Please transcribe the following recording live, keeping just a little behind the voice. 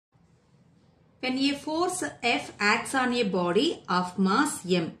When a force F acts on a body of mass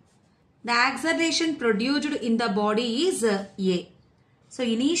m, the acceleration produced in the body is A. So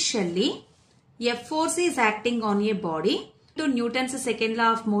initially, F force is acting on a body. To Newton's second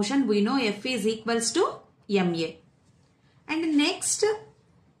law of motion, we know F is equals to ma. And next,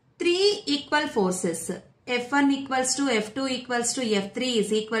 three equal forces. F1 equals to F2 equals to F3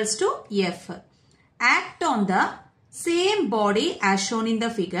 is equals to F. Act on the same body as shown in the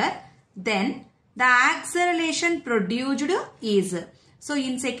figure. Then the acceleration produced is. So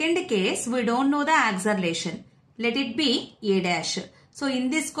in second case, we don't know the acceleration. Let it be A dash. So in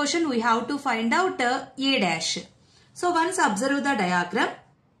this question, we have to find out A dash. So once observe the diagram,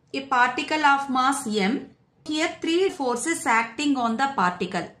 a particle of mass m. Here three forces acting on the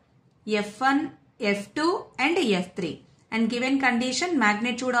particle. F1, F2 and F3. And given condition,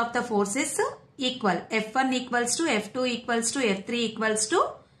 magnitude of the forces equal. F1 equals to F2 equals to F3 equals to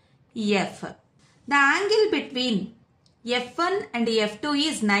F. The angle between F1 and F2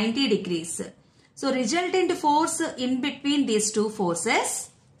 is 90 degrees. So resultant force in between these two forces,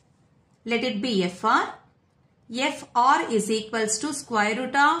 let it be Fr. Fr is equals to square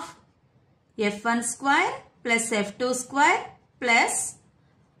root of F1 square plus F2 square plus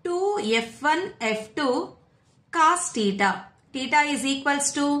 2F1 F2 cos theta. Theta is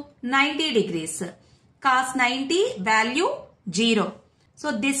equals to 90 degrees. Cos 90 value 0.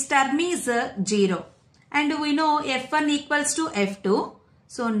 So this term is 0. And we know F1 equals to F2.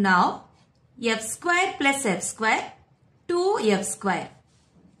 So now F square plus F square 2F square.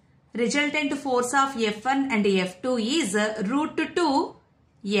 Resultant force of F1 and F2 is root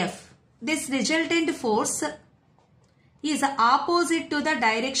 2F. This resultant force is opposite to the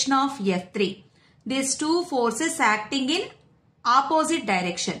direction of F3. These two forces acting in opposite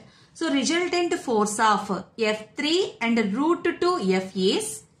direction. So resultant force of F3 and root 2F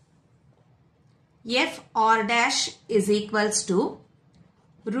is Fr dash is equals to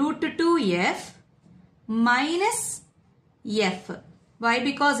root 2F minus F. Why?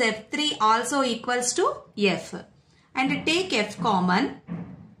 Because F3 also equals to F. And take F common,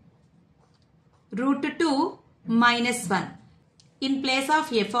 root 2 minus 1. In place of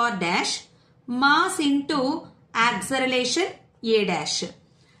Fr dash, mass into acceleration A dash.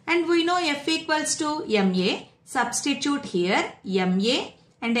 And we know F equals to ma. Substitute here ma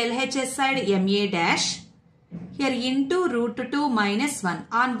and LHS side ma dash. Here into root 2 minus 1.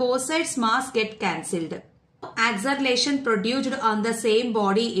 On both sides mass get cancelled. Acceleration produced on the same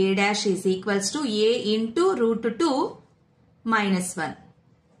body A dash is equals to A into root 2 minus 1.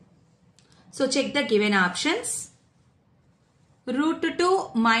 So check the given options. Root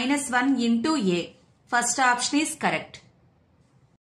 2 minus 1 into A. First option is correct.